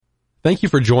Thank you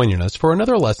for joining us for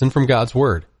another lesson from God's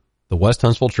Word. The West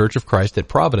Huntsville Church of Christ at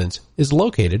Providence is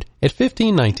located at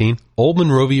 1519 Old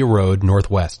Monrovia Road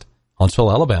Northwest,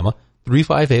 Huntsville, Alabama,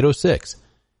 35806.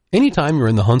 Anytime you're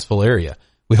in the Huntsville area,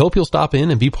 we hope you'll stop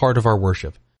in and be part of our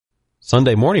worship.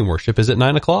 Sunday morning worship is at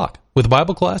 9 o'clock, with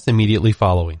Bible class immediately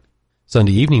following.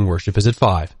 Sunday evening worship is at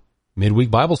 5.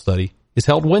 Midweek Bible study is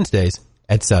held Wednesdays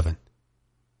at 7.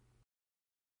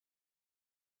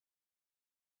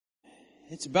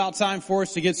 It's about time for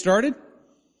us to get started.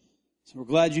 So we're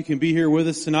glad you can be here with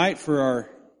us tonight for our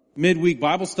midweek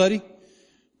Bible study.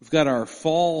 We've got our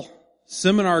fall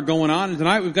seminar going on, and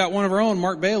tonight we've got one of our own,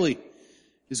 Mark Bailey,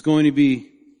 is going to be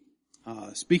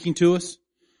speaking to us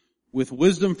with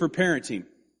wisdom for parenting.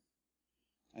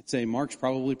 I'd say Mark's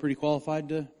probably pretty qualified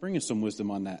to bring us some wisdom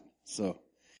on that. So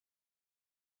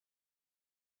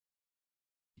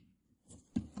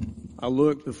I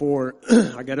looked before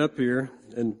I got up here,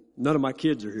 and none of my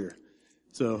kids are here.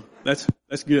 So that's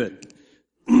good.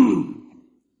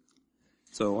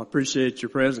 So I appreciate your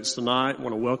presence tonight. I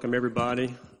want to welcome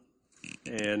everybody.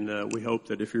 And we hope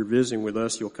that if you're visiting with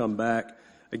us, you'll come back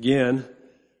again.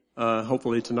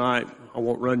 Hopefully tonight I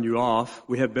won't run you off.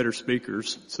 We have better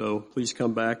speakers, so please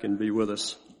come back and be with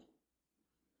us.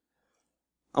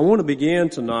 I want to begin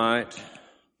tonight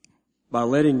by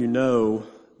letting you know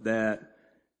that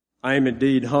I am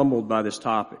indeed humbled by this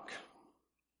topic,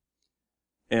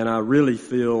 and I really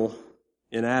feel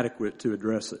inadequate to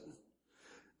address it.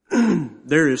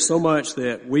 There is so much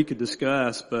that we could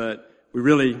discuss, but we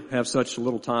really have such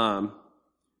little time.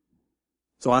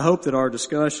 So I hope that our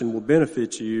discussion will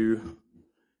benefit you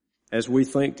as we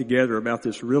think together about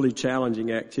this really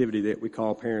challenging activity that we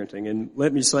call parenting. And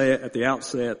let me say at the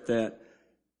outset that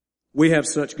we have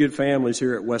such good families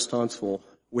here at West Huntsville.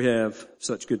 We have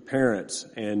such good parents,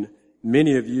 and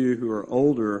many of you who are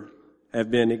older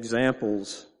have been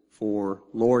examples for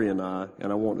Lori and I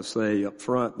want to say up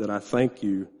front that I thank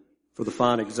you for the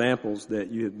fine examples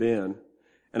that you have been.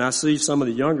 And I see some of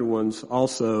the younger ones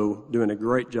also doing a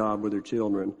great job with their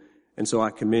children, and so I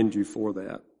commend you for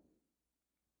that.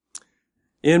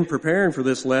 In preparing for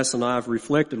this lesson, I've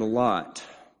reflected a lot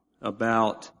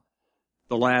about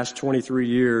the last 23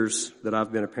 years that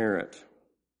I've been a parent.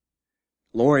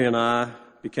 Lori and I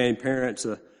became parents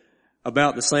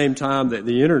about the same time that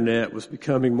the internet was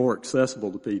becoming more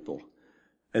accessible to people.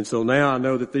 And so now I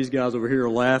know that these guys over here are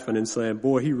laughing and saying,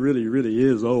 boy, he really, really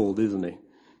is old, isn't he?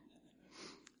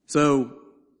 So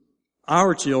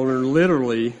our children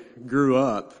literally grew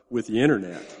up with the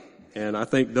internet. And I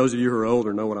think those of you who are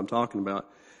older know what I'm talking about.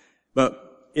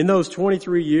 But in those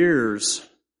 23 years,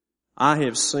 I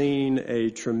have seen a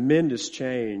tremendous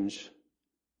change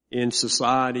in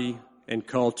society and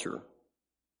culture.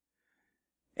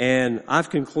 And I've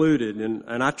concluded,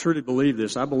 and I truly believe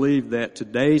this, I believe that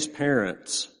today's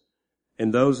parents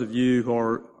and those of you who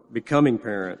are becoming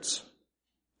parents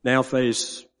now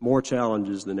face more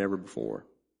challenges than ever before.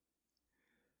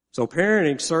 So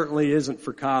parenting certainly isn't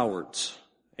for cowards,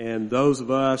 and those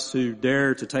of us who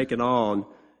dare to take it on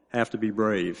have to be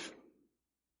brave.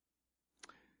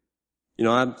 You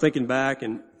know, I'm thinking back,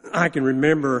 and I can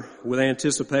remember with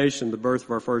anticipation the birth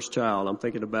of our first child. I'm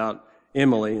thinking about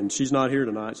Emily, and she's not here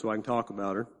tonight, so I can talk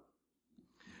about her.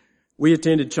 We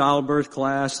attended childbirth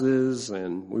classes,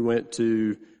 and we went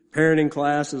to parenting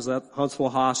classes at Huntsville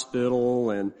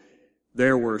Hospital, and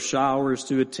there were showers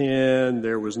to attend.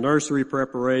 There was nursery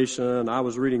preparation. I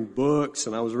was reading books,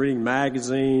 and I was reading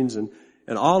magazines, and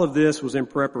all of this was in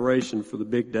preparation for the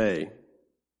big day.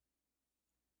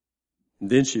 And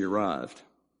then she arrived.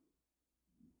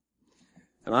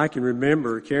 And I can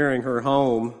remember carrying her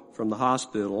home from the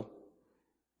hospital,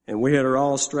 and we had her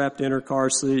all strapped in her car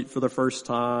seat for the first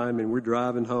time, and we're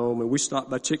driving home, and we stopped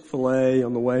by Chick-fil-A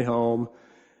on the way home,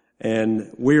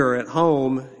 and we are at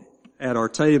home at our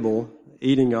table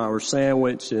eating our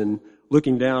sandwich and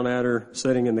looking down at her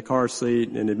sitting in the car seat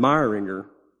and admiring her.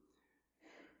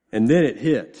 And then it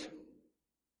hit.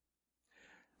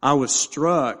 I was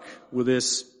struck with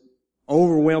this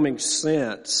overwhelming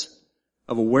sense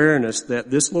of awareness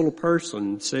that this little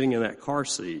person sitting in that car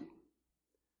seat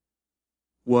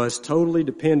was totally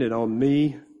dependent on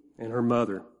me and her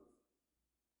mother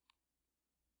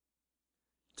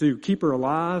to keep her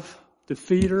alive, to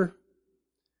feed her,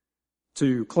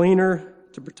 to clean her,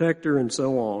 to protect her, and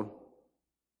so on.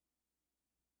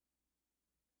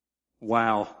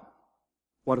 Wow.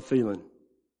 What a feeling.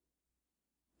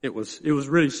 It was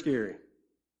really scary.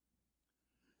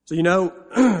 So, you know,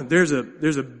 there's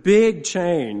a big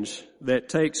change that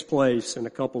takes place in a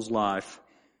couple's life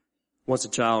once a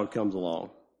child comes along.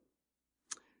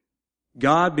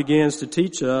 God begins to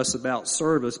teach us about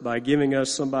service by giving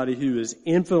us somebody who is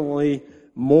infinitely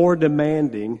more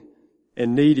demanding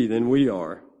and needy than we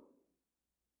are.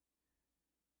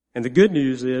 And the good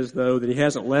news is, though, that He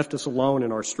hasn't left us alone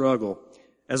in our struggle.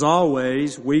 As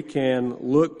always, we can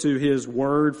look to His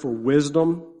Word for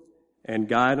wisdom and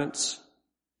guidance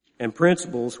and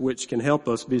principles which can help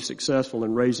us be successful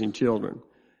in raising children.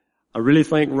 I really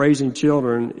think raising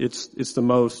children, it's the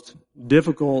most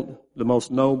difficult, the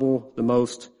most noble, the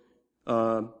most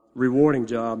rewarding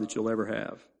job that you'll ever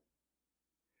have.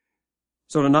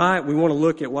 So tonight we want to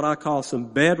look at what I call some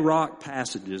bedrock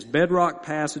passages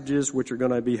which are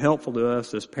going to be helpful to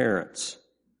us as parents.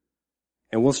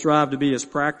 And we'll strive to be as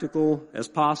practical as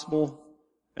possible,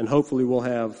 and hopefully we'll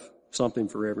have something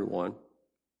for everyone.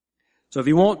 So if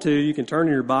you want to, you can turn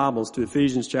in your Bibles to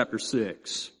Ephesians chapter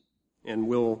 6, and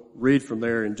we'll read from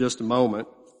there in just a moment.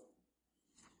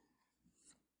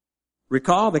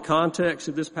 Recall the context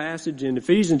of this passage. In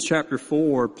Ephesians chapter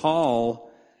 4, Paul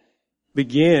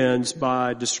begins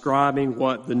by describing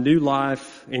what the new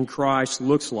life in Christ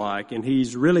looks like, and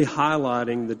he's really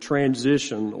highlighting the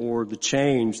transition or the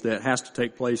change that has to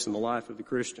take place in the life of the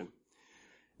Christian.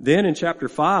 Then in chapter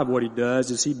 5, what he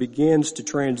does is he begins to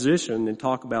transition and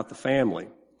talk about the family.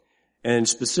 And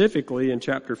specifically in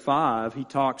chapter 5, he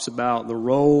talks about the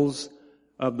roles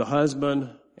of the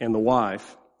husband and the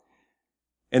wife.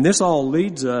 And this all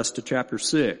leads us to chapter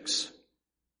 6.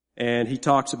 And he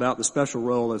talks about the special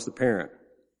role as the parent.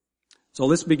 So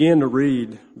let's begin to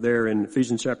read there in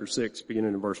Ephesians chapter 6,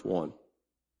 beginning in verse 1.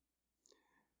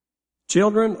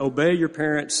 Children, obey your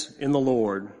parents in the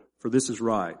Lord, for this is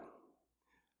right.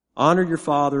 Honor your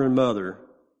father and mother.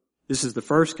 This is the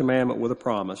first commandment with a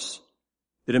promise,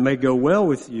 that it may go well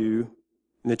with you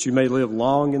and that you may live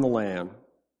long in the land.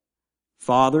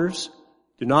 Fathers,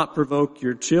 do not provoke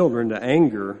your children to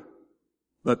anger,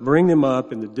 but bring them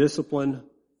up in the discipline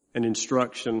and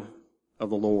instruction of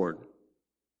the Lord.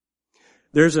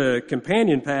 There's a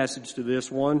companion passage to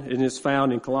this one, and it's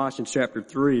found in Colossians chapter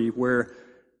 3, where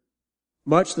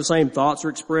much the same thoughts are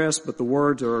expressed, but the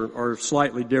words are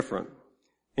slightly different.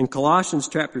 In Colossians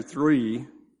chapter 3,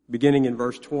 beginning in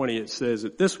verse 20, it says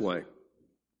it this way.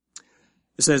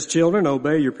 It says, Children,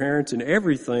 obey your parents in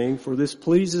everything, for this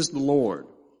pleases the Lord.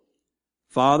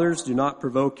 Fathers, do not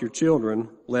provoke your children,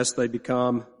 lest they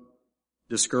become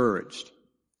discouraged.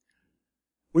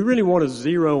 We really want to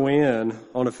zero in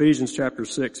on Ephesians chapter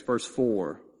 6, verse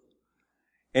 4.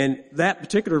 And that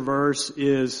particular verse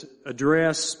is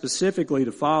addressed specifically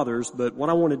to fathers, but what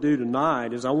I want to do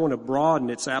tonight is I want to broaden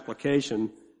its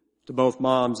application to both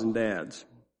moms and dads.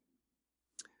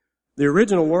 The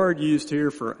original word used here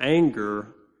for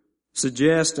anger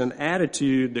suggests an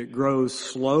attitude that grows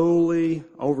slowly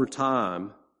over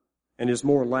time and is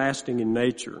more lasting in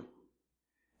nature.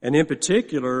 And in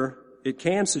particular, it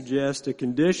can suggest a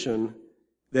condition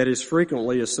that is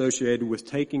frequently associated with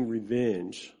taking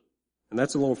revenge. And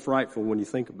that's a little frightful when you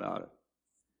think about it.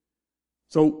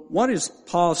 So what is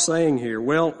Paul saying here?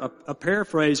 Well, a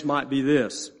paraphrase might be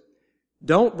this.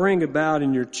 Don't bring about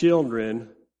in your children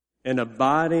an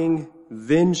abiding,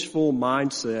 vengeful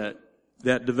mindset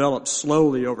that develops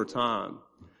slowly over time,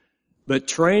 but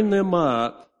train them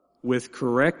up with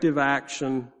corrective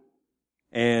action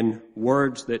and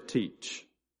words that teach.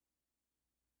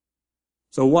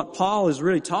 So what Paul is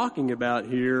really talking about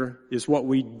here is what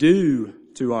we do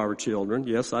to our children.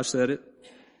 Yes, I said it.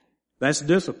 That's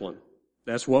discipline.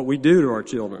 That's what we do to our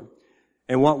children.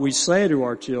 And what we say to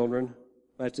our children,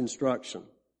 that's instruction.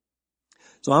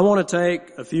 So I want to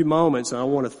take a few moments and I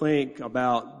want to think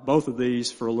about both of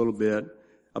these for a little bit,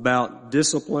 about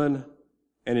discipline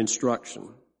and instruction.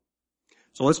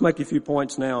 So let's make a few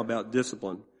points now about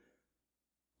discipline.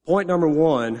 Point number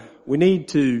 1, we need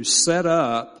to set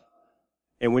up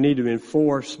and we need to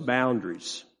enforce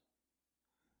boundaries.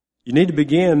 You need to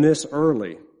begin this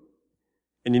early.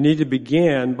 And you need to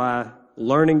begin by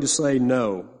learning to say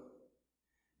no.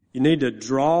 You need to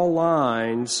draw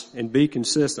lines and be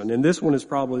consistent. And this one is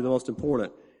probably the most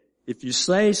important. If you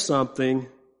say something,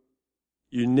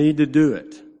 you need to do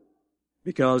it.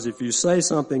 Because if you say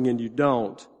something and you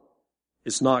don't,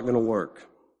 it's not going to work.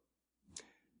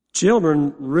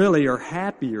 Children really are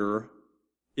happier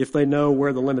if they know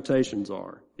where the limitations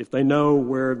are, if they know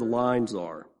where the lines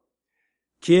are.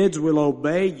 Kids will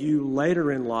obey you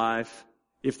later in life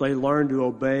if they learn to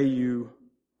obey you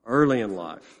early in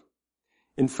life.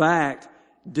 In fact,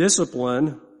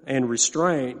 discipline and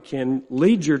restraint can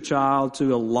lead your child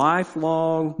to a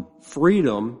lifelong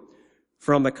freedom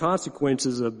from the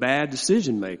consequences of bad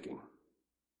decision making.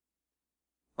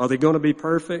 Are they going to be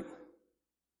perfect?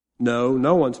 No,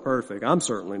 no one's perfect. I'm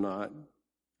certainly not.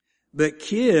 But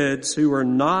kids who are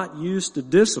not used to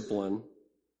discipline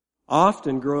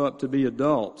often grow up to be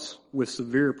adults with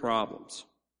severe problems.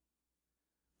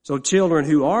 So children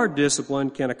who are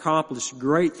disciplined can accomplish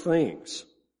great things,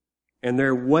 and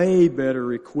they're way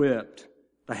better equipped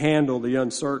to handle the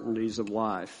uncertainties of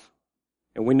life.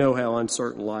 And we know how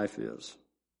uncertain life is.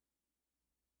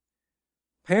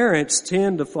 Parents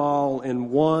tend to fall in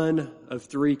one of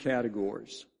three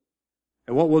categories.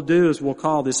 And what we'll do is we'll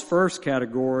call this first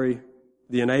category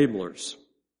the enablers.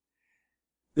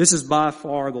 This is by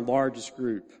far the largest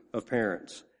group of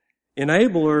parents.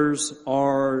 Enablers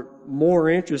are more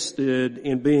interested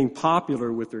in being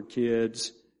popular with their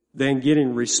kids than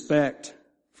getting respect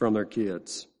from their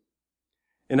kids.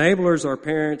 Enablers are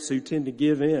parents who tend to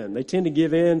give in. They tend to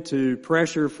give in to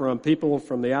pressure from people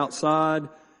from the outside,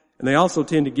 and they also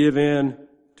tend to give in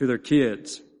to their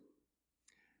kids.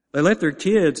 They let their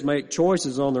kids make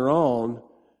choices on their own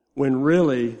when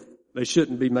really they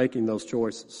shouldn't be making those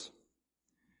choices.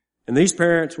 And these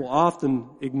parents will often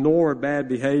ignore bad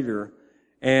behavior,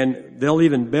 and they'll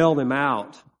even bail them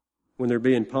out when they're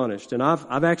being punished. And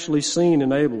I've actually seen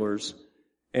enablers,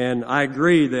 and I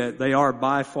agree that they are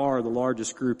by far the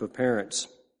largest group of parents,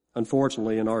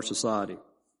 unfortunately, in our society.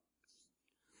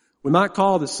 We might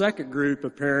call the second group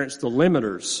of parents the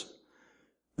limiters.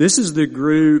 This is the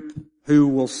group who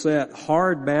will set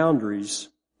hard boundaries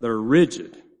that are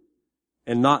rigid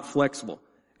and not flexible.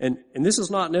 And this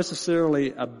is not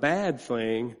necessarily a bad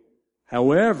thing.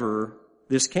 However,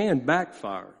 this can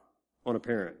backfire on a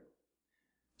parent,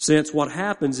 since what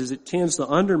happens is it tends to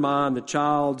undermine the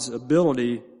child's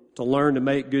ability to learn to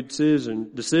make good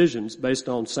decisions based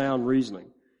on sound reasoning.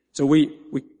 So we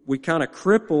kind of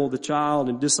cripple the child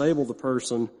and disable the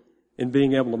person in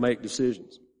being able to make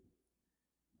decisions.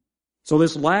 So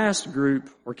this last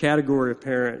group or category of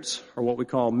parents are what we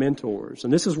call mentors.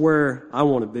 And this is where I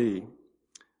want to be.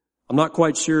 I'm not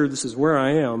quite sure this is where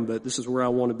I am, but this is where I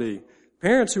want to be.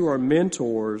 Parents who are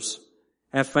mentors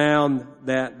have found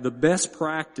that the best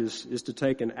practice is to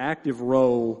take an active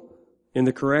role in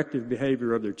the corrective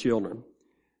behavior of their children.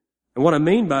 And what I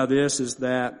mean by this is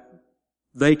that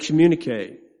they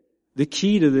communicate. The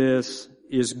key to this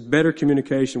is better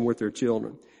communication with their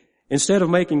children. Instead of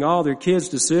making all their kids'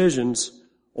 decisions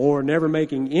or never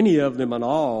making any of them at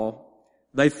all,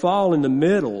 they fall in the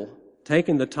middle,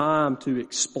 taking the time to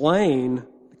explain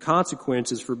the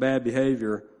consequences for bad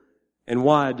behavior and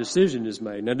why a decision is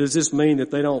made. Now, does this mean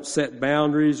that they don't set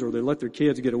boundaries or they let their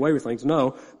kids get away with things?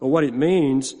 No. But what it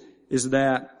means is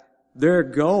that their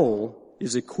goal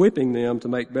is equipping them to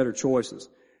make better choices.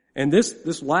 And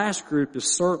this last group is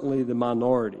certainly the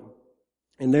minority.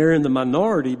 And they're in the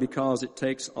minority because it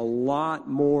takes a lot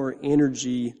more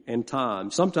energy and time.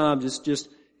 Sometimes it's just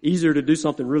easier to do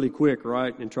something really quick,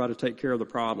 right, and try to take care of the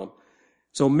problem.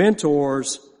 So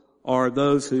mentors are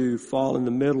those who fall in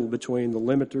the middle between the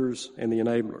limiters and the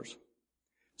enablers.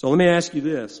 So let me ask you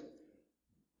this.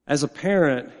 As a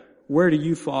parent, where do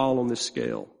you fall on this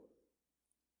scale?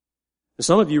 And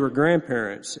some of you are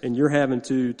grandparents, and you're having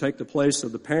to take the place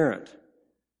of the parent.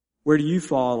 Where do you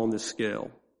fall on this scale?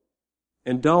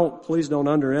 And please don't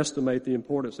underestimate the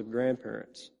importance of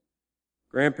grandparents.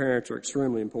 Grandparents are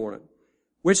extremely important.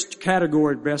 Which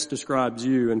category best describes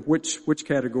you, and which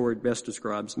category best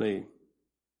describes me?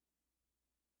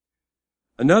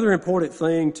 Another important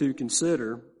thing to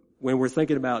consider when we're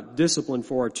thinking about discipline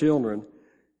for our children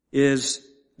is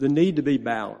the need to be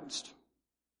balanced.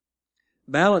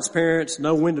 Balanced parents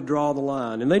know when to draw the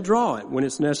line, and they draw it when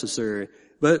it's necessary,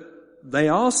 but they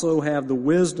also have the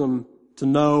wisdom to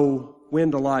know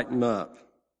when to lighten up.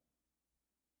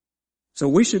 So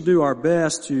we should do our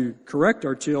best to correct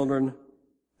our children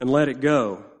and let it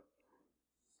go.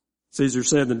 It's easier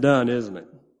said than done, isn't it?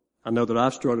 I know that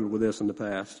I've struggled with this in the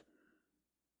past.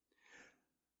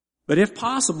 But if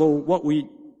possible, what we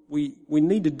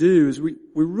need to do is we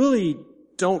really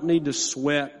don't need to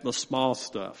sweat the small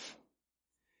stuff.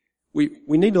 We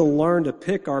need to learn to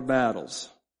pick our battles.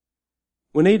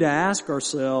 We need to ask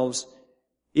ourselves,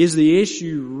 is the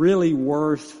issue really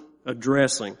worth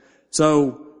addressing?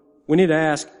 So we need to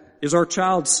ask, is our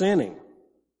child sinning?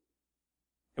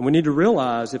 And we need to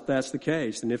realize if that's the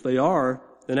case. And if they are,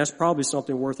 then that's probably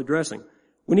something worth addressing.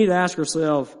 We need to ask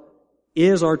ourselves,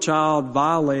 is our child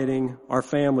violating our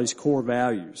family's core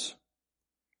values?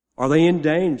 Are they in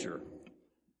danger?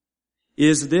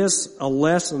 Is this a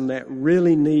lesson that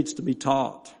really needs to be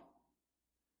taught?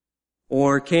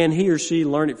 Or can he or she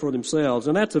learn it for themselves?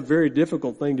 And that's a very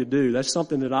difficult thing to do. That's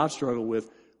something that I've struggled with.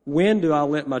 When do I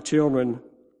let my children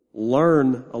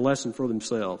learn a lesson for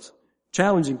themselves?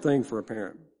 Challenging thing for a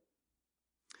parent.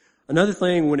 Another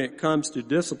thing when it comes to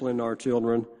disciplining our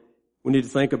children we need to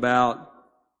think about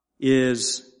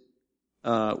is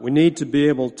we need to be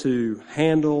able to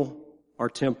handle our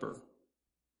temper.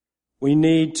 We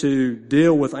need to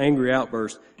deal with angry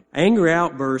outbursts. Angry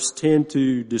outbursts tend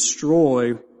to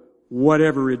destroy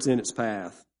whatever is in its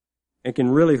path and can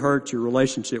really hurt your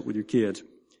relationship with your kids.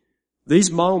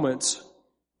 These moments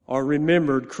are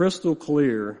remembered crystal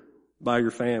clear by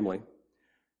your family.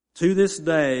 To this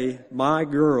day, my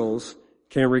girls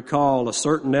can recall a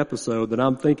certain episode that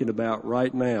I'm thinking about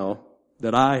right now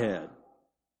that I had.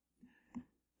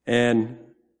 And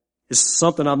it's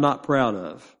something I'm not proud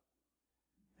of.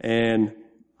 And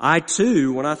I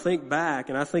too, when I think back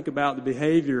and I think about the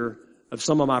behavior of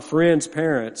some of my friends'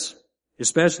 parents,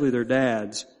 especially their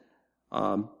dads,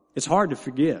 it's hard to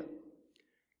forget.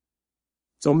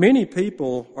 So many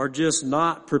people are just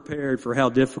not prepared for how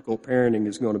difficult parenting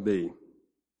is going to be.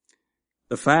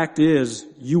 The fact is,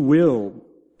 you will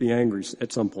be angry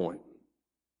at some point.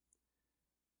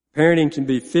 Parenting can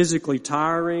be physically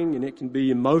tiring and it can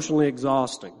be emotionally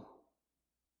exhausting.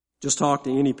 Just talk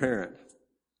to any parent.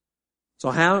 So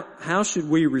how should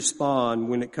we respond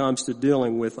when it comes to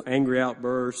dealing with angry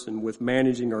outbursts and with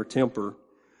managing our temper?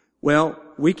 Well,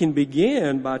 we can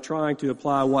begin by trying to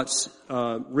apply what's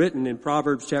written in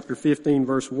Proverbs chapter 15,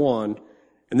 verse 1.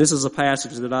 And this is a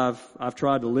passage that I've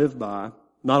tried to live by.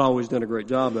 Not always done a great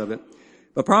job of it.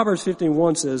 But Proverbs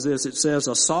 15:1 says this. It says,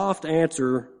 "A soft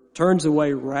answer turns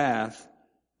away wrath,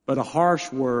 but a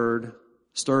harsh word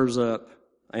stirs up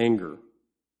anger."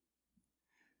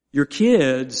 Your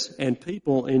kids and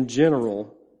people in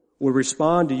general will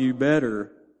respond to you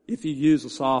better if you use a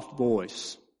soft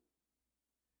voice.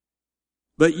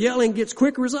 But yelling gets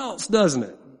quick results, doesn't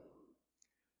it?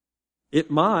 It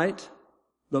might,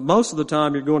 but most of the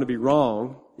time you're going to be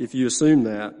wrong if you assume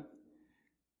that.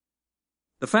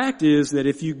 The fact is that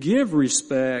if you give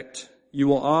respect, you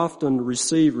will often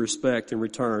receive respect in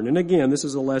return. And again, this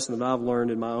is a lesson that I've learned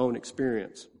in my own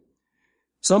experience.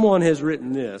 Someone has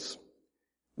written this: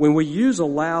 when we use a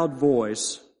loud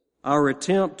voice, our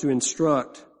attempt to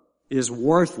instruct is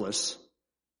worthless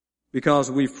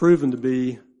because we've proven to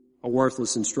be a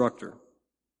worthless instructor.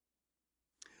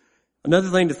 Another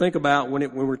thing to think about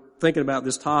when we're thinking about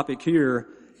this topic here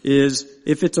is,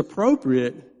 if it's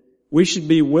appropriate, we should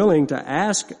be willing to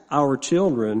ask our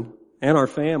children and our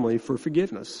family for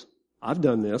forgiveness. I've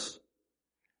done this.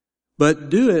 But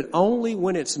do it only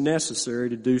when it's necessary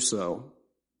to do so.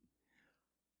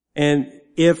 And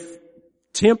if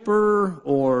temper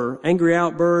or angry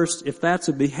outbursts, if that's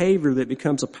a behavior that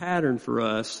becomes a pattern for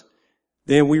us,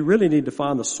 then we really need to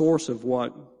find the source of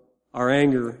what our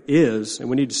anger is, and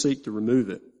we need to seek to remove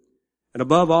it. And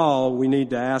above all, we need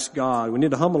to ask God. We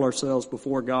need to humble ourselves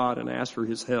before God and ask for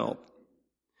His help.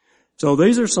 So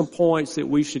these are some points that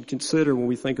we should consider when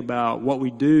we think about what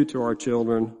we do to our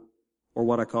children, or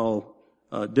what I call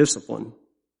discipline.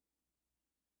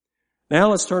 Now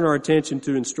let's turn our attention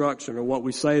to instruction, or what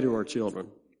we say to our children.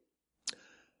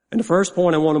 And the first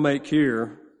point I want to make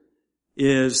here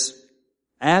is,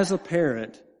 as a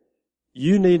parent,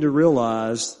 you need to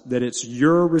realize that it's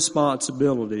your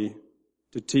responsibility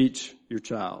to teach your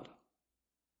child.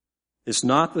 It's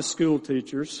not the school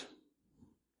teachers.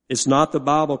 It's not the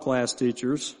Bible class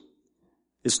teachers.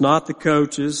 It's not the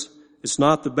coaches. It's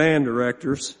not the band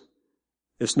directors.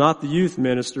 It's not the youth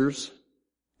ministers.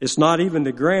 It's not even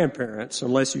the grandparents,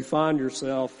 unless you find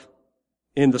yourself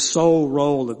in the sole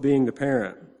role of being the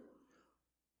parent.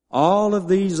 All of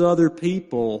these other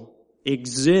people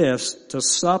exist to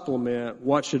supplement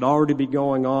what should already be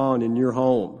going on in your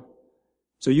home.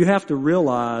 So you have to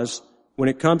realize, when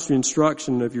it comes to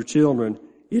instruction of your children,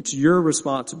 it's your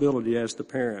responsibility as the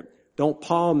parent. Don't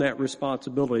palm that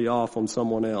responsibility off on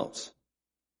someone else.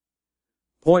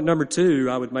 Point number 2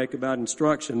 I would make about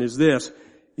instruction is this: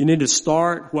 you need to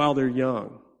start while they're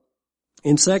young.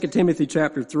 In 2 Timothy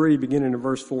chapter 3, beginning in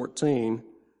verse 14,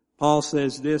 Paul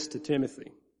says this to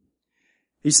Timothy.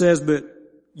 He says, "But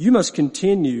you must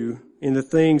continue in the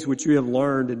things which you have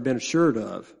learned and been assured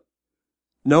of,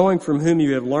 knowing from whom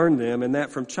you have learned them, and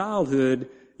that from childhood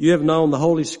you have known the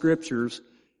Holy Scriptures,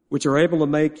 which are able to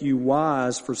make you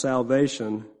wise for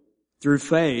salvation through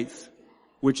faith,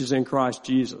 which is in Christ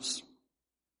Jesus."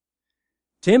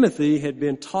 Timothy had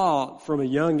been taught from a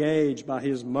young age by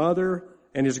his mother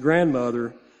and his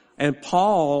grandmother, and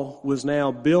Paul was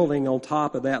now building on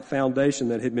top of that foundation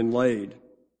that had been laid.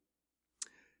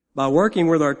 By working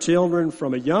with our children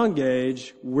from a young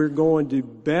age, we're going to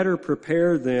better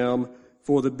prepare them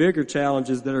for the bigger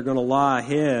challenges that are going to lie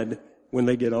ahead when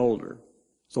they get older.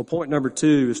 So point number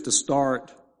 2 is to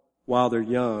start while they're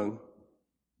young.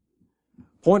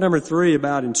 Point number 3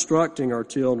 about instructing our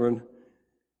children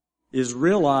is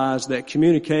realize that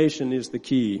communication is the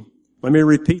key. Let me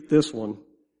repeat this one.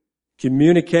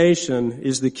 Communication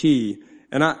is the key.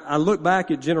 And I look back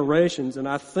at generations, and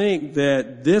I think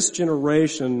that this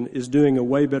generation is doing a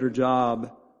way better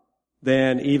job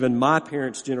than even my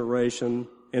parents' generation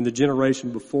and the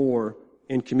generation before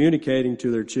in communicating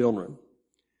to their children.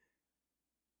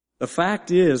 The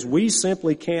fact is, we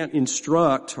simply can't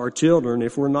instruct our children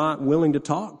if we're not willing to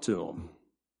talk to them.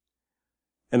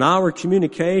 And our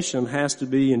communication has to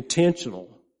be intentional.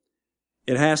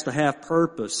 It has to have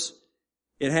purpose.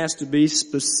 It has to be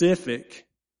specific.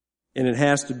 And it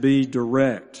has to be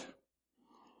direct.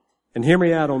 And hear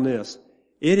me out on this.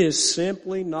 It is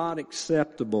simply not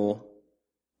acceptable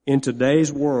in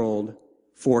today's world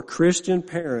for Christian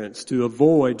parents to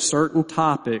avoid certain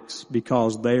topics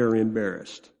because they are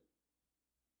embarrassed.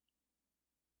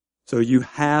 So you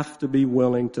have to be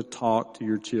willing to talk to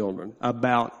your children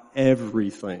about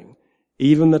everything,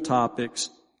 even the topics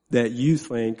that you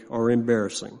think are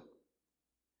embarrassing.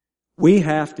 We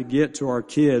have to get to our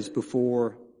kids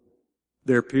before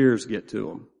their peers get to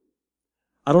them.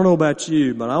 I don't know about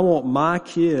you, but I want my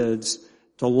kids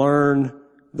to learn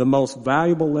the most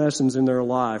valuable lessons in their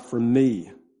life from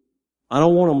me. I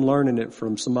don't want them learning it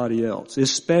from somebody else,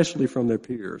 especially from their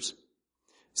peers.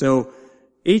 So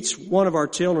each one of our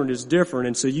children is different,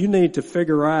 and so you need to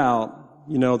figure out,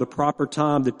 the proper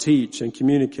time to teach and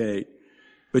communicate.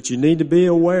 But you need to be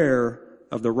aware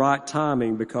of the right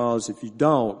timing, because if you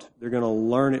don't, they're going to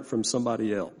learn it from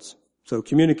somebody else. So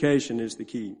communication is the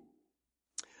key.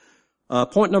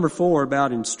 Point number 4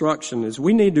 about instruction is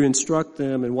we need to instruct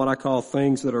them in what I call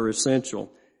things that are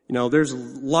essential. There's a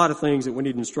lot of things that we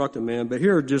need to instruct them in, but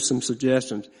here are just some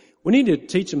suggestions. We need to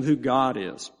teach them who God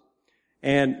is.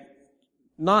 And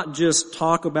not just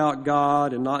talk about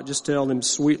God and not just tell them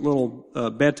sweet little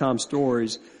bedtime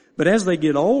stories, but as they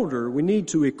get older, we need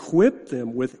to equip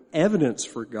them with evidence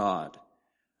for God.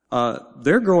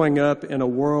 They're growing up in a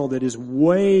world that is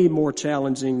way more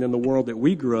challenging than the world that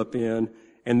we grew up in,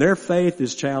 and their faith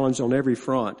is challenged on every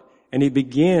front. And it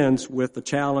begins with the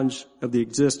challenge of the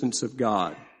existence of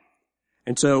God.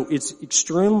 And so it's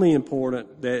extremely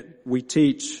important that we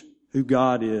teach who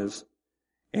God is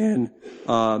and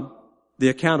the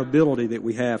accountability that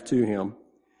we have to Him.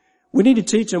 We need to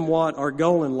teach them what our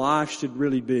goal in life should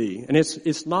really be. And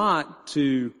it's not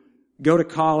to go to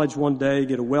college one day,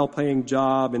 get a well-paying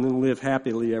job, and then live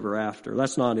happily ever after.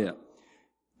 That's not it.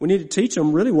 We need to teach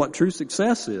them really what true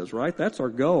success is, right? That's our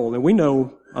goal. And we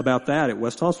know about that at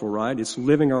West Huntsville, right? It's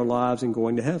living our lives and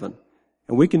going to heaven.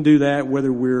 And we can do that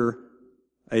whether we're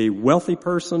a wealthy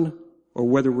person or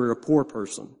whether we're a poor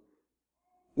person.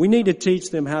 We need to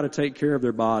teach them how to take care of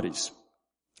their bodies.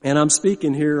 And I'm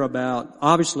speaking here about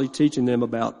obviously teaching them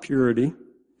about purity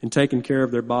and taking care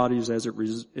of their bodies as it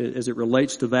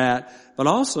relates to that. But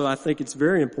also I think it's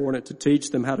very important to teach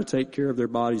them how to take care of their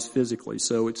bodies physically.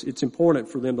 So it's important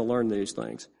for them to learn these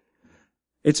things.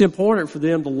 It's important for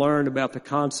them to learn about the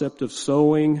concept of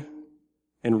sowing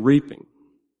and reaping.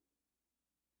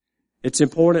 It's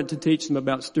important to teach them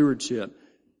about stewardship.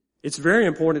 It's very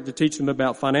important to teach them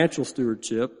about financial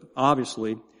stewardship,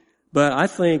 obviously. But I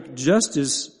think just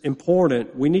as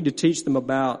important, we need to teach them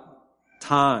about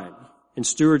time and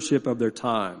stewardship of their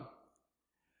time.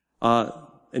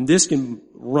 And this can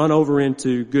run over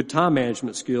into good time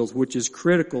management skills, which is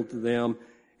critical to them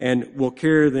and will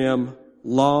carry them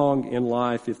long in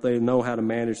life if they know how to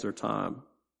manage their time.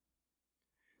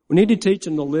 We need to teach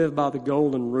them to live by the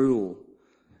golden rule.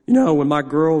 When my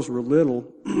girls were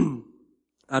little,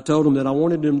 I told them that I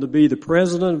wanted them to be the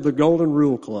president of the Golden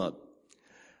Rule Club.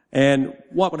 And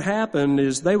what would happen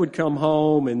is they would come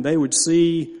home and they would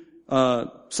see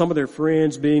some of their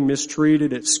friends being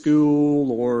mistreated at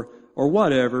school or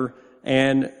whatever.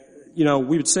 And, we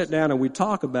would sit down and we'd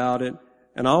talk about it.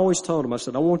 And I always told them, I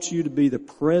said, I want you to be the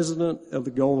president of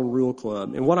the Golden Rule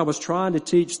Club. And what I was trying to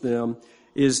teach them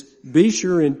is be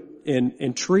sure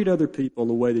and treat other people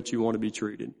the way that you want to be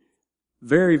treated.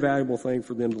 Very valuable thing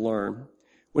for them to learn.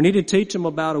 We need to teach them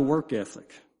about a work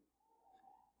ethic.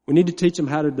 We need to teach them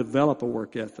how to develop a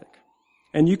work ethic.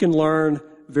 And you can learn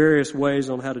various ways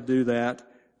on how to do that,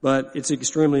 but it's an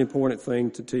extremely important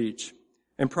thing to teach.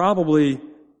 And probably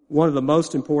one of the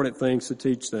most important things to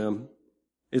teach them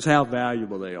is how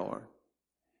valuable they are.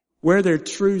 Where their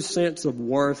true sense of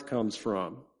worth comes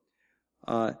from.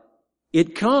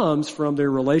 It comes from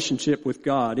their relationship with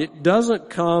God. It doesn't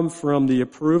come from the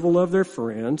approval of their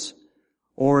friends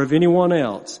or of anyone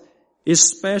else,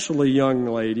 especially young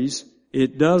ladies.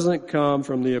 It doesn't come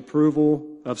from the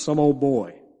approval of some old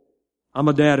boy. I'm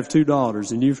a dad of 2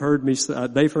 daughters, and they've heard me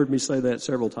say that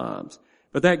several times.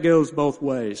 But that goes both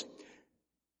ways.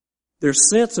 their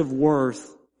sense of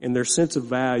worth and their sense of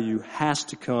value has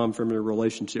to come from their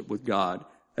relationship with God.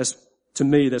 To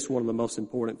me, that's one of the most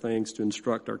important things to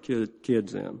instruct our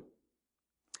kids in.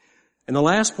 And the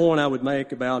last point I would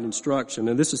make about instruction,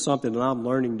 and this is something that I'm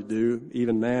learning to do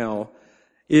even now,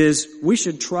 is we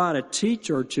should try to teach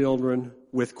our children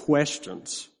with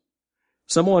questions.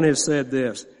 Someone has said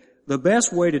this: the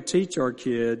best way to teach our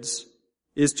kids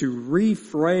is to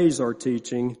rephrase our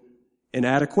teaching and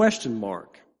add a question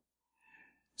mark.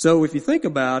 So if you think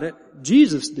about it,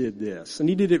 Jesus did this, and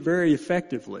he did it very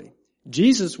effectively.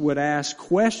 Jesus would ask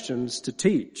questions to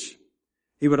teach.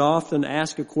 He would often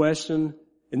ask a question,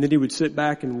 and then he would sit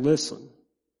back and listen.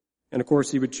 And of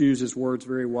course, he would choose his words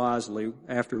very wisely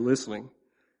after listening.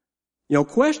 You know,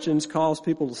 questions cause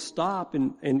people to stop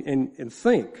and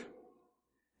think.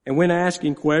 And when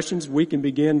asking questions, we can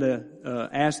begin to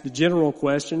ask the general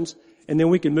questions, and then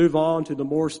we can move on to the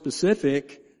more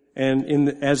specific,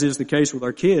 and as is the case with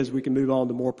our kids, we can move on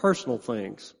to more personal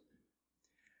things.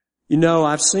 You know,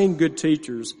 I've seen good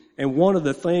teachers, and one of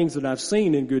the things that I've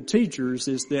seen in good teachers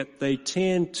is that they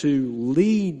tend to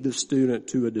lead the student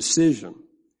to a decision.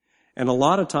 And a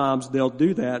lot of times they'll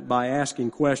do that by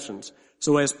asking questions.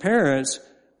 So as parents,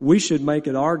 we should make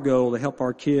it our goal to help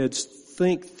our kids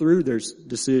think through their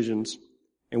decisions,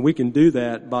 and we can do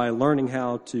that by learning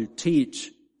how to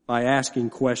teach by asking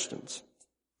questions.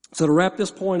 So to wrap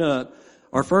this point up,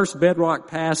 our first bedrock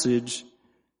passage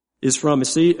is from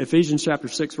Ephesians chapter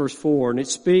 6, verse 4, and it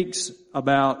speaks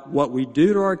about what we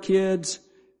do to our kids,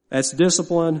 that's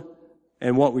discipline,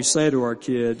 and what we say to our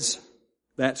kids,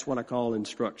 that's what I call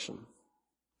instruction.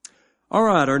 All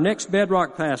right, our next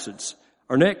bedrock passage.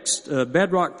 Our next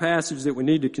bedrock passage that we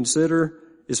need to consider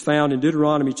is found in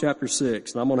Deuteronomy chapter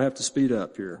 6, and I'm going to have to speed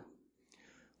up here,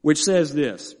 which says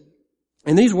this: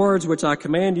 "And these words which I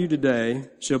command you today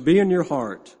shall be in your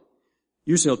heart.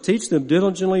 You shall teach them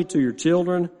diligently to your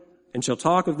children, and shall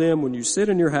talk of them when you sit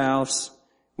in your house,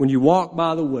 when you walk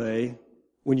by the way,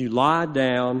 when you lie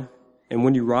down, and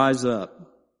when you rise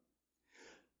up."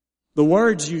 The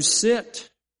words you sit,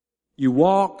 you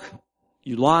walk,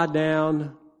 you lie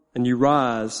down, and you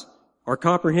rise are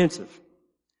comprehensive.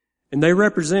 And they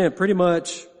represent pretty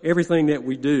much everything that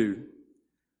we do.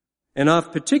 And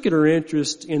of particular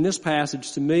interest in this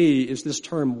passage to me is this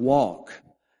term walk.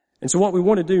 And so what we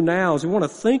want to do now is we want to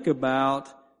think about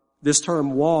this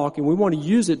term walk, and we want to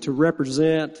use it to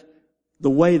represent the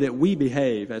way that we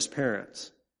behave as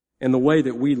parents and the way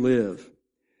that we live.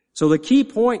 So the key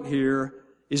point here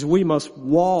is we must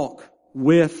walk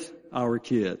with our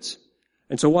kids.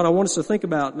 And so what I want us to think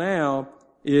about now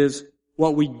is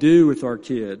what we do with our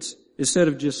kids instead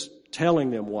of just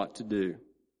telling them what to do.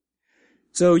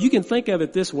 So you can think of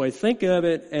it this way. Think of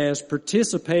it as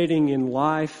participating in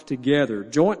life together,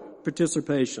 joint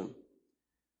participation.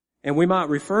 And we might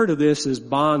refer to this as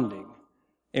bonding.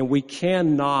 And we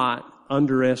cannot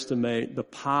underestimate the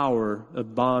power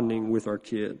of bonding with our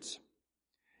kids.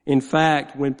 In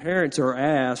fact, when parents are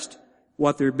asked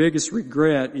what their biggest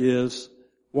regret is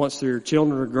once their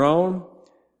children are grown,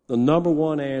 the number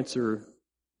one answer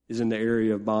is in the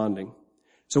area of bonding.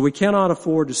 So we cannot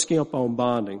afford to skimp on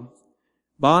bonding.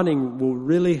 Bonding will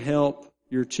really help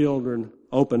your children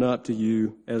open up to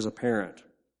you as a parent.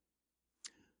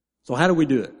 So how do we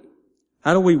do it?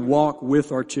 How do we walk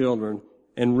with our children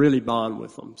and really bond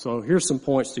with them? So here's some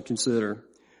points to consider.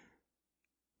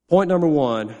 Point number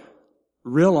one,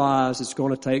 realize it's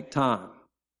going to take time.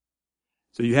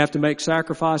 So you have to make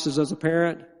sacrifices as a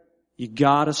parent. You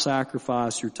got to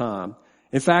sacrifice your time.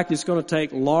 In fact, it's going to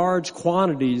take large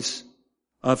quantities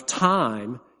of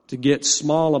time to get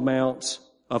small amounts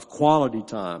of quality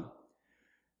time.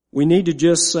 We need to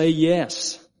just say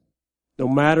yes, no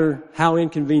matter how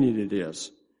inconvenient it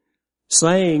is.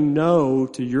 Saying no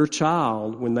to your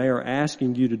child when they are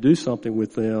asking you to do something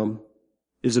with them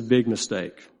is a big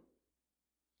mistake.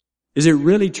 Is it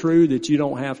really true that you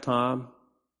don't have time?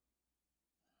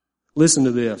 Listen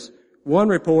to this. One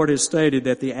report has stated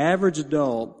that the average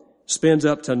adult spends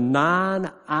up to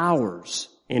 9 hours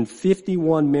and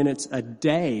 51 minutes a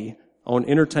day on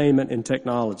entertainment and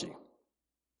technology.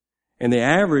 And the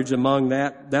average among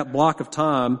that block of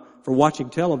time for watching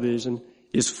television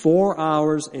is 4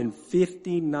 hours and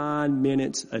 59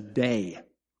 minutes a day.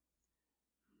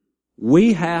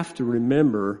 We have to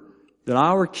remember that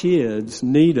our kids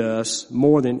need us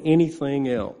more than anything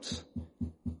else.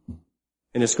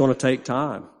 And it's going to take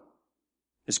time.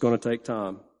 It's going to take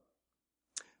time.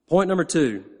 Point number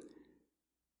two,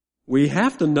 we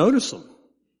have to notice them.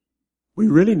 We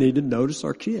really need to notice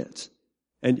our kids.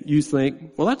 And you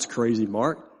think, well, that's crazy,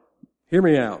 Mark. Hear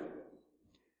me out.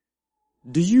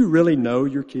 Do you really know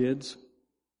your kids?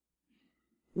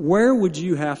 where would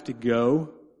you have to go?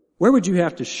 Where would you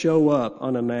have to show up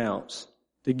unannounced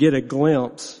to get a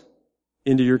glimpse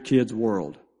into your kid's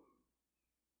world?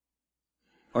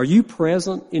 Are you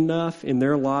present enough in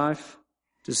their life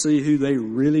to see who they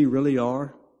really, really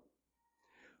are?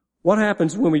 What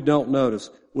happens when we don't notice?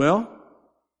 Well,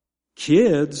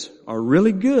 kids are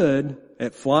really good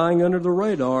at flying under the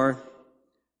radar,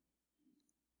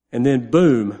 and then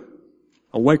boom,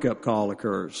 a wake-up call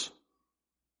occurs.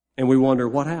 And we wonder,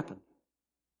 what happened?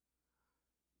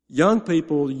 Young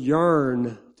people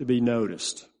yearn to be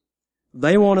noticed.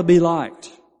 They want to be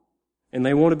liked, and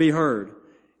they want to be heard.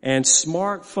 And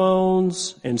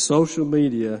smartphones and social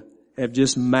media have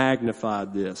just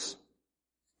magnified this.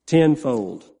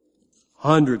 10-fold,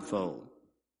 100-fold.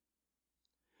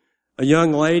 A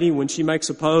young lady, when she makes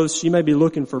a post, she may be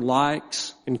looking for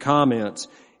likes and comments.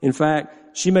 In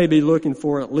fact, she may be looking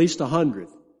for at least 100.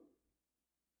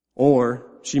 Or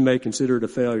she may consider it a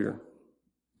failure.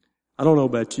 I don't know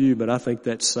about you, but I think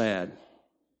that's sad.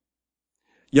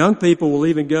 Young people will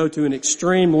even go to an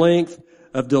extreme length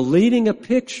of deleting a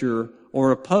picture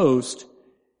or a post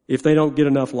if they don't get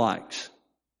enough likes.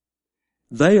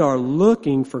 They are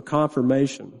looking for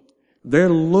confirmation. They're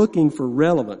looking for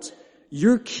relevance.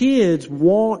 Your kids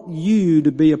want you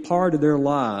to be a part of their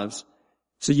lives,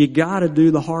 so you gotta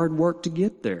do the hard work to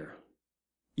get there.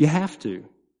 You have to.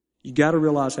 You gotta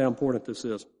realize how important this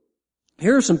is.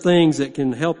 Here are some things that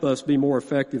can help us be more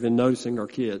effective in noticing our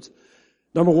kids.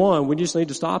 Number one, we just need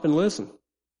to stop and listen.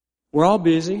 We're all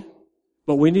busy,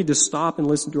 but we need to stop and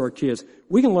listen to our kids.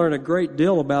 We can learn a great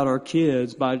deal about our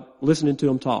kids by listening to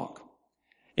them talk.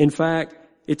 In fact,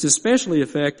 it's especially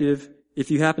effective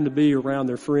if you happen to be around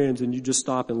their friends and you just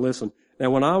stop and listen. Now,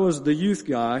 when I was the youth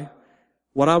guy,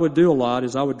 what I would do a lot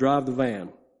is I would drive the van.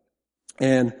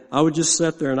 And I would just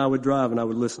sit there and I would drive and I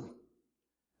would listen.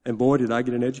 And boy, did I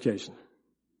get an education.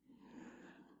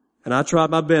 And I tried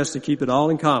my best to keep it all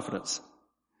in confidence.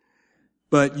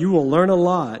 But you will learn a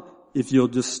lot if you'll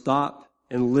just stop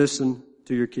and listen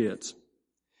to your kids.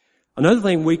 Another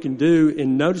thing we can do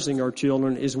in noticing our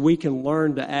children is we can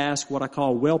learn to ask what I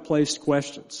call well-placed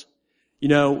questions. You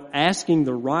know, asking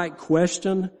the right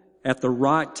question at the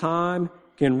right time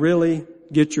can really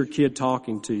get your kid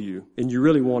talking to you, and you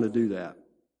really want to do that.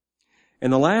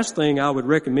 And the last thing I would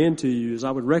recommend to you is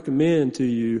I would recommend to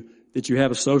you that you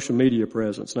have a social media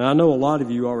presence. Now, I know a lot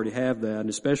of you already have that, and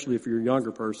especially if you're a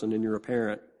younger person and you're a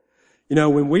parent. You know,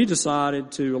 when we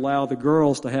decided to allow the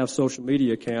girls to have social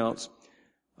media accounts,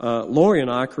 Lori and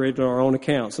I created our own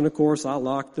accounts. And of course, I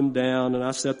locked them down and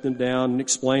I set them down and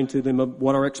explained to them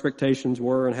what our expectations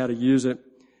were and how to use it.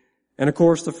 And of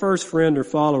course, the first friend or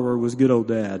follower was good old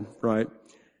dad, right?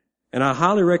 And I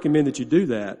highly recommend that you do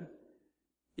that.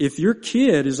 If your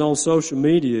kid is on social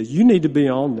media, you need to be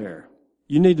on there.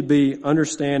 You need to be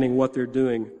understanding what they're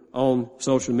doing on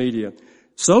social media.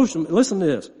 Listen to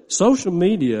this. Social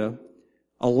media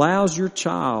allows your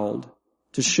child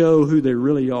to show who they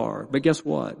really are. But guess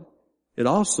what? It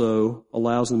also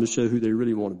allows them to show who they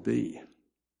really want to be.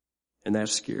 And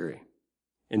that's scary.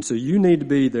 And so you need to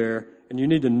be there and you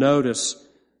need to notice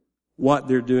what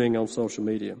they're doing on social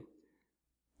media.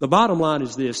 The bottom line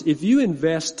is this. If you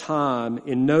invest time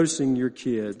in noticing your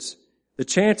kids, the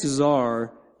chances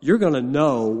are you're going to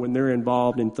know when they're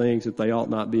involved in things that they ought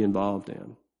not be involved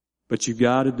in. But you've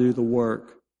got to do the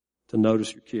work to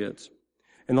notice your kids.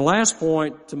 And the last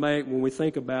point to make when we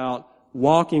think about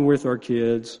walking with our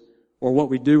kids or what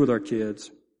we do with our kids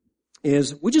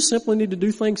is we just simply need to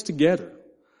do things together.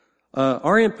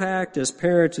 Our impact as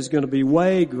parents is going to be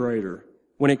way greater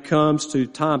when it comes to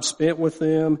time spent with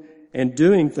them and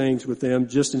doing things with them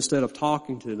just instead of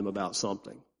talking to them about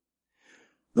something.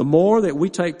 The more that we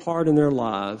take part in their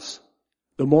lives,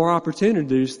 the more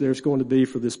opportunities there's going to be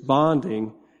for this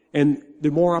bonding and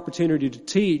the more opportunity to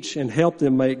teach and help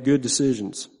them make good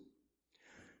decisions.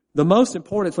 The most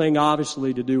important thing,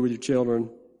 obviously, to do with your children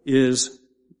is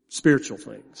spiritual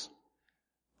things.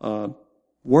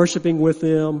 Worshiping with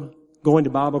them, going to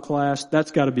Bible class,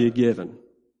 that's got to be a given.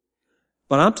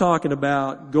 But I'm talking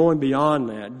about going beyond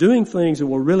that, doing things that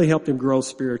will really help them grow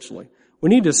spiritually. We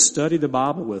need to study the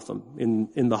Bible with them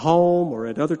in the home or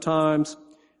at other times.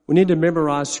 We need to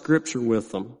memorize Scripture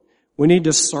with them. We need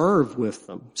to serve with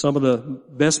them. Some of the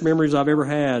best memories I've ever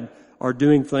had are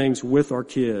doing things with our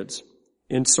kids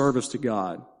in service to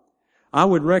God. I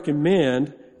would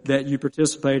recommend that you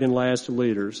participate in Lads to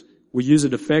Leaders. We use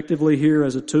it effectively here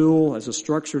as a tool, as a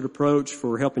structured approach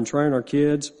for helping train our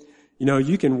kids. You know,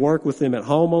 you can work with them at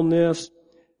home on this.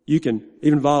 You can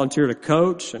even volunteer to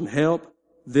coach and help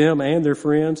them and their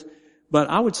friends.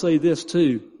 But I would say this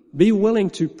too, be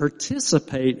willing to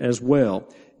participate as well.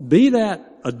 Be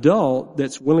that adult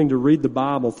that's willing to read the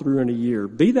Bible through in a year.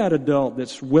 Be that adult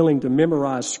that's willing to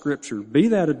memorize Scripture. Be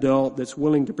that adult that's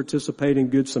willing to participate in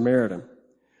Good Samaritan.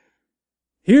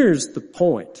 Here's the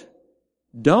point.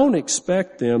 Don't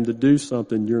expect them to do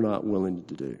something you're not willing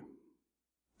to do.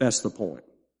 That's the point.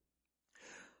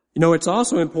 You know, it's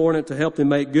also important to help them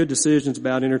make good decisions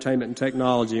about entertainment and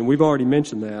technology, and we've already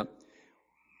mentioned that.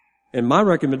 And my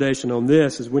recommendation on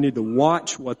this is we need to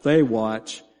watch what they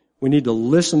watch, we need to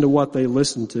listen to what they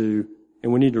listen to,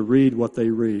 and we need to read what they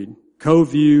read.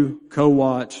 Co-view,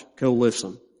 co-watch,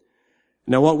 co-listen.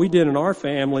 Now what we did in our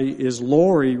family is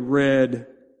Lori read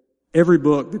every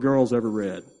book the girls ever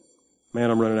read.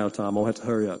 Man, I'm running out of time. I'll have to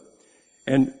hurry up.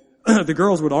 And the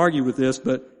girls would argue with this,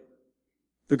 but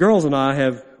the girls and I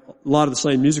have a lot of the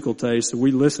same musical tastes, so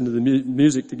we listen to the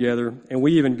music together, and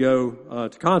we even go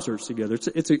to concerts together.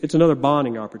 It's another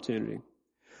bonding opportunity.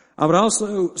 I would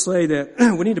also say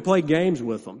that we need to play games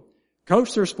with them.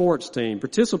 Coach their sports team.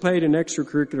 Participate in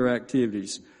extracurricular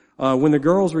activities. When the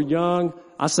girls were young,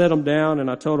 I sat them down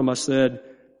and I told them, I said,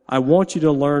 I want you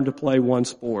to learn to play one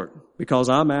sport because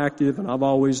I'm active and I've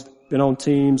always been on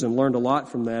teams and learned a lot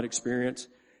from that experience.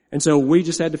 And so we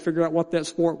just had to figure out what that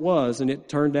sport was, and it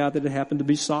turned out that it happened to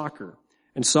be soccer.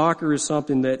 And soccer is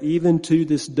something that even to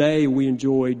this day we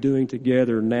enjoy doing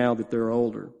together now that they're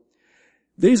older.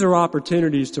 These are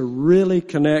opportunities to really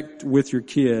connect with your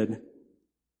kid.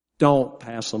 Don't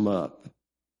pass them up.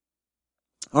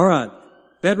 All right,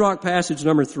 bedrock passage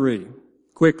number 3,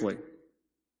 quickly.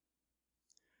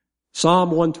 Psalm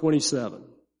 127,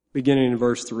 beginning in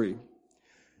verse 3.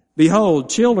 Behold,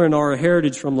 children are a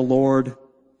heritage from the Lord,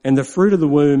 and the fruit of the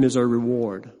womb is a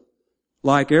reward.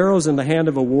 Like arrows in the hand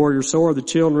of a warrior, so are the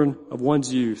children of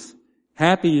one's youth.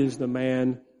 Happy is the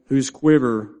man whose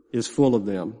quiver is full of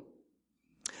them.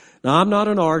 Now, I'm not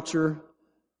an archer,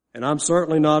 and I'm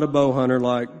certainly not a bow hunter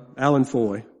like Alan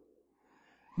Foy.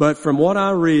 But from what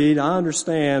I read, I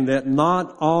understand that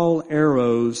not all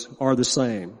arrows are the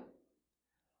same.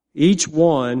 Each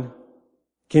one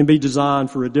can be designed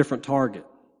for a different target.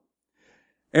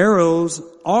 Arrows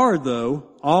are, though,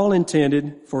 all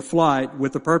intended for flight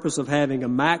with the purpose of having a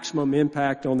maximum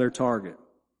impact on their target.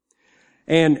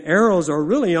 And arrows are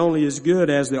really only as good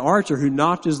as the archer who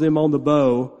notches them on the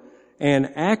bow,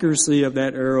 and accuracy of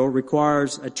that arrow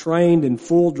requires a trained and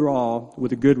full draw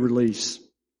with a good release.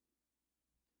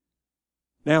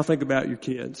 Now think about your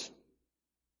kids.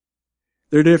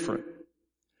 They're different,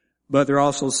 but they're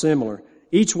also similar.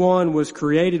 Each one was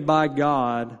created by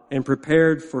God and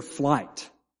prepared for flight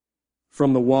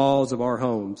from the walls of our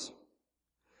homes.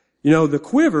 You know, the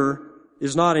quiver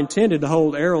is not intended to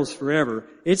hold arrows forever.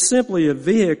 It's simply a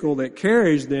vehicle that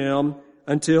carries them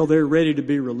until they're ready to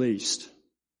be released.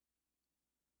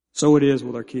 So it is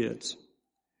with our kids.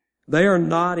 They are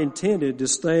not intended to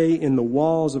stay in the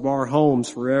walls of our homes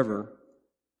forever.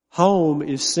 Home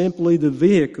is simply the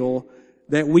vehicle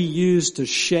that we use to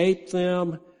shape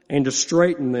them and to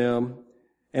straighten them.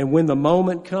 And when the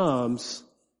moment comes,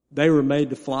 they were made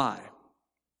to fly.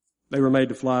 They were made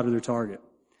to fly to their target.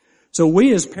 So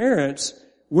we as parents,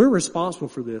 we're responsible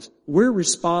for this. We're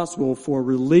responsible for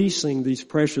releasing these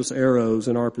precious arrows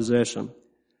in our possession.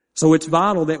 So it's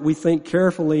vital that we think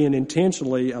carefully and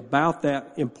intentionally about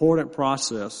that important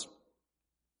process.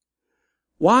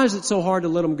 Why is it so hard to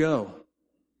let them go?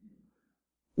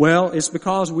 Well, it's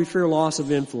because we fear loss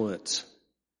of influence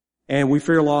and we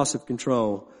fear loss of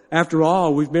control. After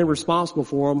all, we've been responsible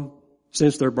for them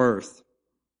since their birth.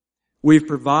 We've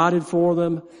provided for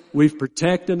them. We've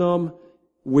protected them.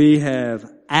 We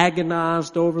have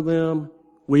agonized over them.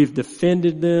 We've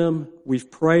defended them.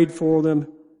 We've prayed for them.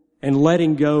 And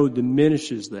letting go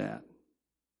diminishes that.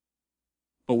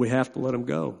 But we have to let them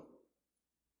go.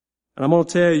 And I'm going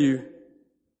to tell you,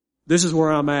 this is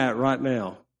where I'm at right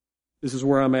now. This is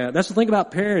where I'm at. That's the thing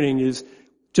about parenting is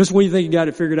just when you think you got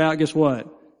it figured out, guess what?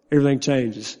 Everything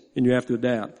changes and you have to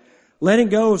adapt. Letting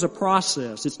go is a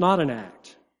process. It's not an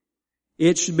act.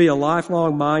 It should be a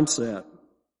lifelong mindset.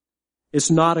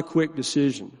 It's not a quick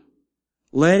decision.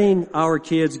 Letting our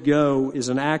kids go is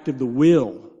an act of the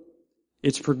will.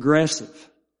 It's progressive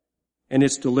and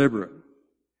it's deliberate.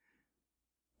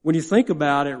 When you think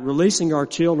about it, releasing our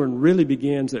children really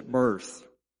begins at birth.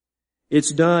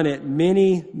 It's done at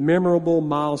many memorable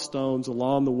milestones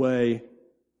along the way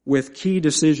with key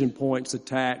decision points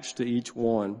attached to each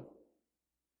one.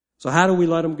 So how do we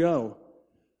let them go?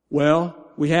 Well,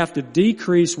 we have to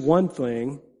decrease one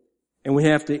thing and we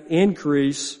have to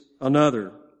increase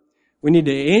another. We need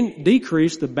to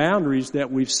decrease the boundaries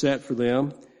that we've set for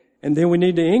them, and then we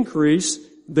need to increase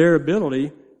their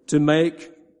ability to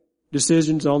make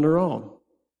decisions on their own.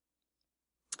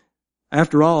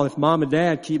 After all, if mom and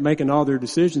dad keep making all their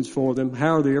decisions for them,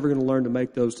 how are they ever going to learn to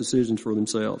make those decisions for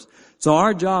themselves? So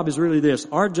our job is really this.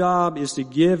 Our job is to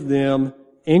give them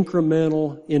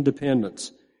incremental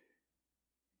independence.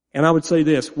 And I would say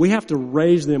this, we have to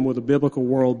raise them with a biblical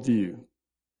worldview.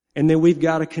 And then we've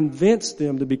got to convince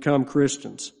them to become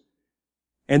Christians.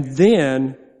 And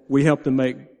then we help them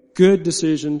make good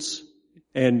decisions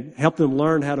and help them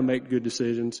learn how to make good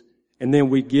decisions. And then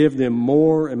we give them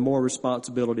more and more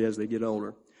responsibility as they get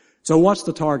older. So what's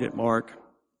the target, Mark?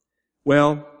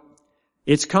 Well,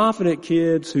 it's confident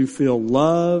kids who feel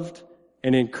loved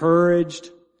and encouraged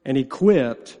and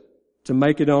equipped to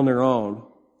make it on their own.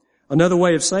 Another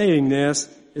way of saying this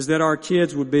is that our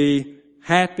kids would be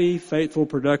happy, faithful,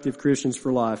 productive Christians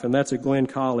for life. And that's a Glenn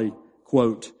Colley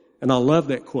quote. And I love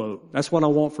that quote. That's what I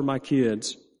want for my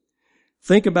kids.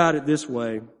 Think about it this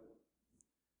way.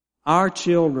 Our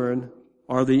children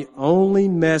are the only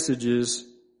messages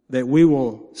that we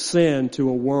will send to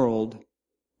a world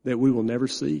that we will never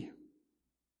see.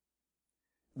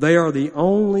 They are the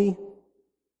only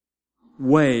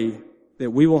way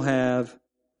that we will have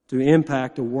to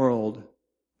impact a world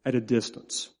at a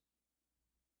distance.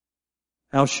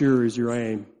 How sure is your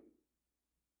aim?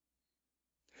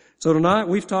 So tonight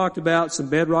we've talked about some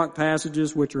bedrock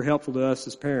passages which are helpful to us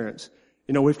as parents.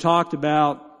 We've talked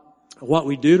about what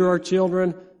we do to our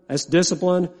children, that's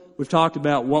discipline. We've talked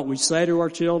about what we say to our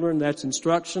children, that's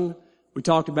instruction. We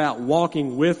talked about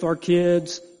walking with our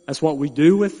kids, that's what we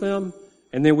do with them.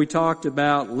 And then we talked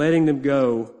about letting them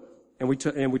go, and we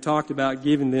talked about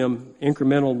giving them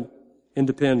incremental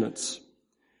independence.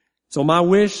 So my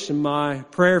wish and my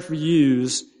prayer for you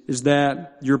is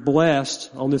that you're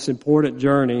blessed on this important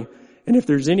journey. And if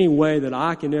there's any way that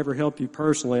I can ever help you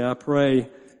personally, I pray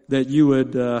that you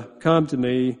would come to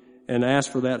me and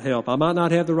ask for that help. I might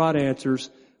not have the right answers,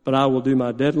 but I will do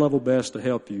my dead level best to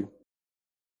help you.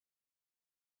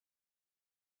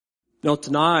 Now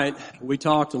tonight we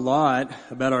talked a lot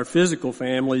about our physical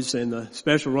families and the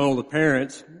special role of the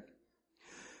parents.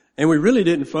 And we really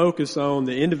didn't focus on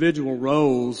the individual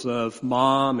roles of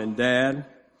mom and dad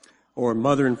or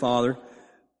mother and father.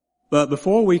 But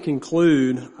before we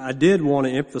conclude, I did want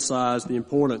to emphasize the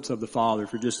importance of the father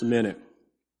for just a minute.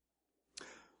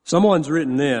 Someone's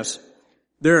written this: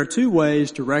 there are two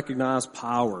ways to recognize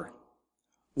power.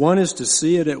 One is to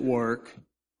see it at work,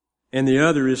 and the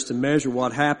other is to measure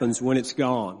what happens when it's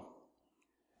gone.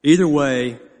 Either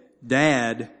way,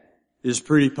 Dad is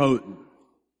pretty potent.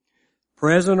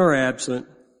 Present or absent,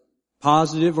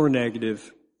 positive or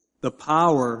negative, the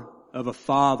power of a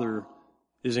father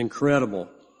is incredible.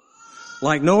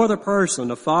 Like no other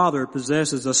person, a father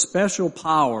possesses a special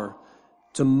power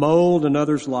to mold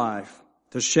another's life,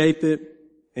 to shape it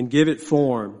and give it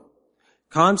form.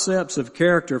 Concepts of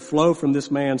character flow from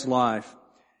this man's life: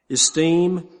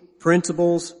 esteem,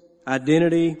 principles,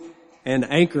 identity,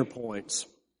 and anchor points.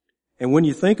 And when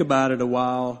you think about it a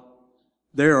while,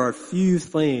 there are few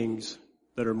things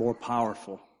that are more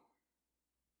powerful.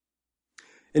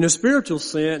 In a spiritual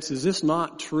sense, is this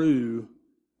not true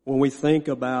when we think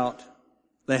about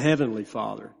the Heavenly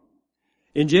Father?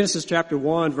 In Genesis chapter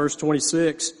 1, verse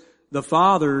 26, the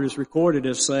Father is recorded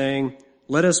as saying,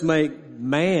 "Let us make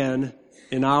man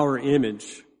in our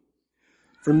image."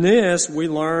 From this, we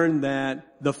learn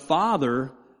that the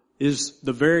Father is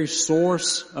the very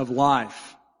source of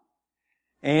life,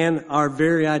 and our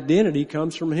very identity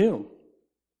comes from Him.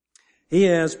 He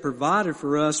has provided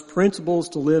for us principles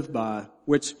to live by,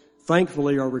 which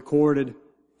thankfully are recorded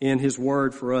in His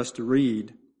Word for us to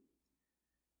read.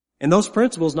 And those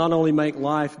principles not only make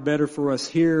life better for us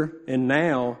here and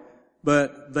now,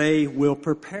 but they will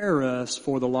prepare us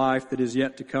for the life that is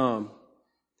yet to come.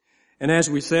 And as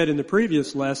we said in the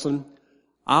previous lesson,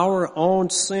 our own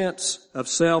sense of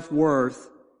self-worth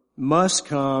must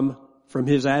come from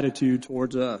His attitude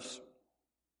towards us.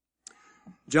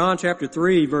 John chapter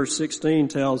 3 verse 16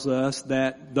 tells us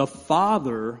that the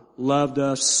Father loved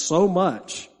us so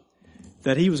much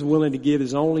that He was willing to give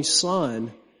His only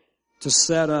Son to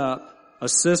set up a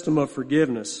system of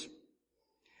forgiveness.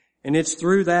 And it's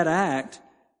through that act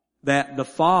that the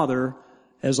Father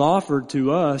has offered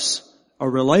to us a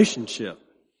relationship.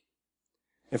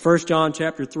 And 1 John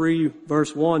chapter 3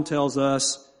 verse 1 tells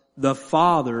us the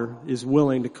Father is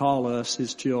willing to call us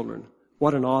His children.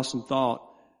 What an awesome thought.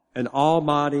 An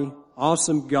almighty,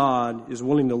 awesome God is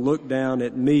willing to look down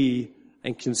at me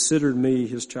and consider me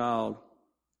His child.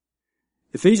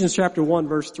 Ephesians chapter 1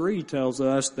 verse 3 tells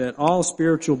us that all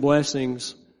spiritual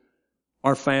blessings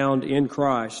are found in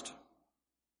Christ.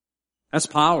 That's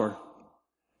power.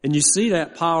 And you see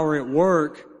that power at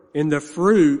work in the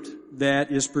fruit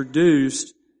that is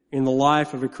produced in the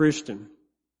life of a Christian.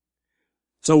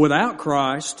 So without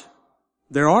Christ,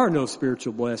 there are no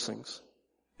spiritual blessings,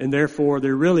 and therefore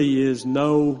there really is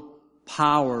no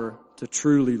power to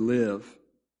truly live.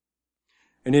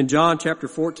 And in John chapter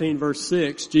 14 verse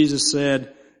 6, Jesus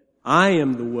said, I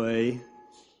am the way,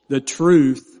 the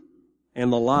truth,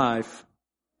 and the life,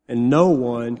 and no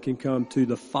one can come to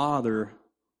the Father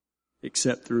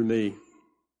except through me.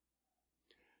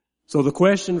 So the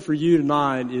question for you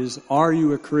tonight is, are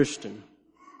you a Christian?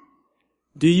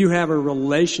 Do you have a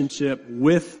relationship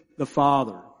with the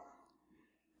Father?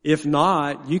 If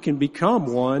not, you can become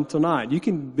one tonight. You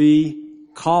can be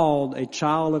called a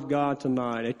child of God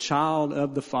tonight, a child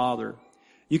of the Father.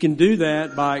 You can do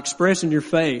that by expressing your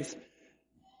faith,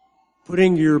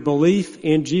 putting your belief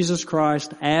in Jesus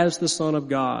Christ as the Son of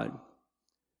God,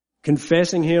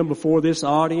 confessing Him before this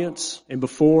audience and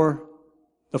before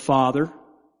the Father.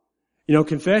 You know,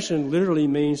 confession literally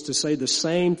means to say the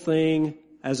same thing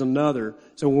as another.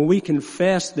 So when we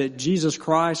confess that Jesus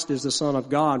Christ is the Son of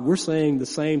God, we're saying the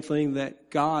same thing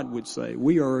that God would say.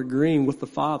 We are agreeing with the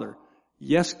Father.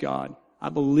 Yes, God, I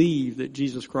believe that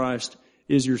Jesus Christ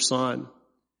is your Son.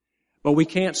 But we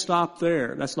can't stop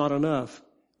there. That's not enough.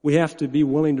 We have to be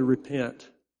willing to repent.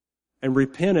 And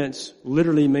repentance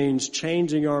literally means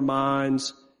changing our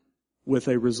minds with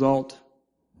a result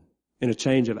in a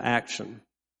change of action.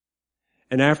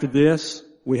 And after this,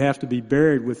 we have to be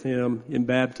buried with Him in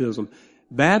baptism.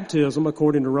 Baptism,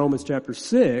 according to Romans chapter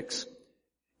 6,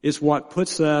 is what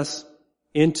puts us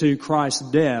into Christ's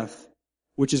death,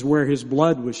 which is where His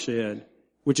blood was shed,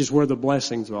 which is where the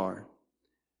blessings are.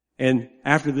 And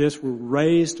after this, we're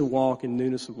raised to walk in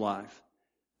newness of life.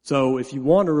 So if you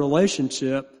want a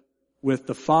relationship with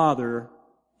the Father,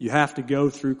 you have to go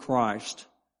through Christ.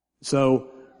 So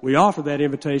we offer that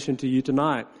invitation to you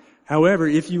tonight. However,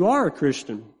 if you are a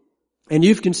Christian, and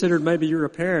you've considered, maybe you're a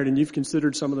parent, and you've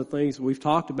considered some of the things that we've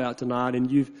talked about tonight,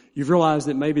 and you've realized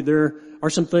that maybe there are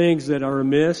some things that are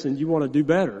amiss and you want to do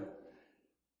better,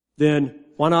 then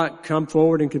why not come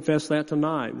forward and confess that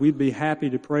tonight? We'd be happy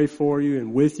to pray for you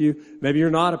and with you. Maybe you're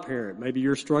not a parent. Maybe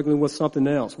you're struggling with something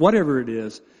else. Whatever it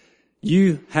is,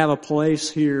 you have a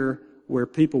place here where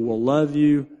people will love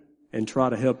you and try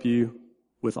to help you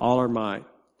with all our might.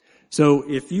 So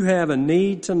if you have a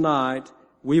need tonight,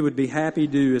 we would be happy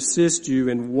to assist you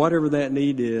in whatever that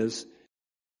need is.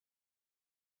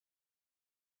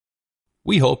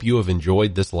 We hope you have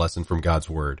enjoyed this lesson from God's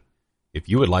Word. If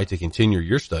you would like to continue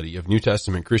your study of New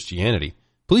Testament Christianity,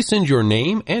 please send your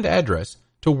name and address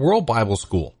to World Bible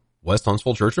School, West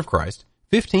Huntsville Church of Christ,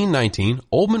 1519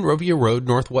 Old Monrovia Road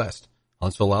Northwest,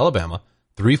 Huntsville, Alabama,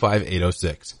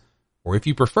 35806. Or if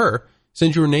you prefer,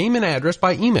 send your name and address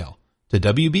by email to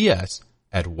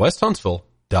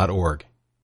wbs@westhuntsville.org.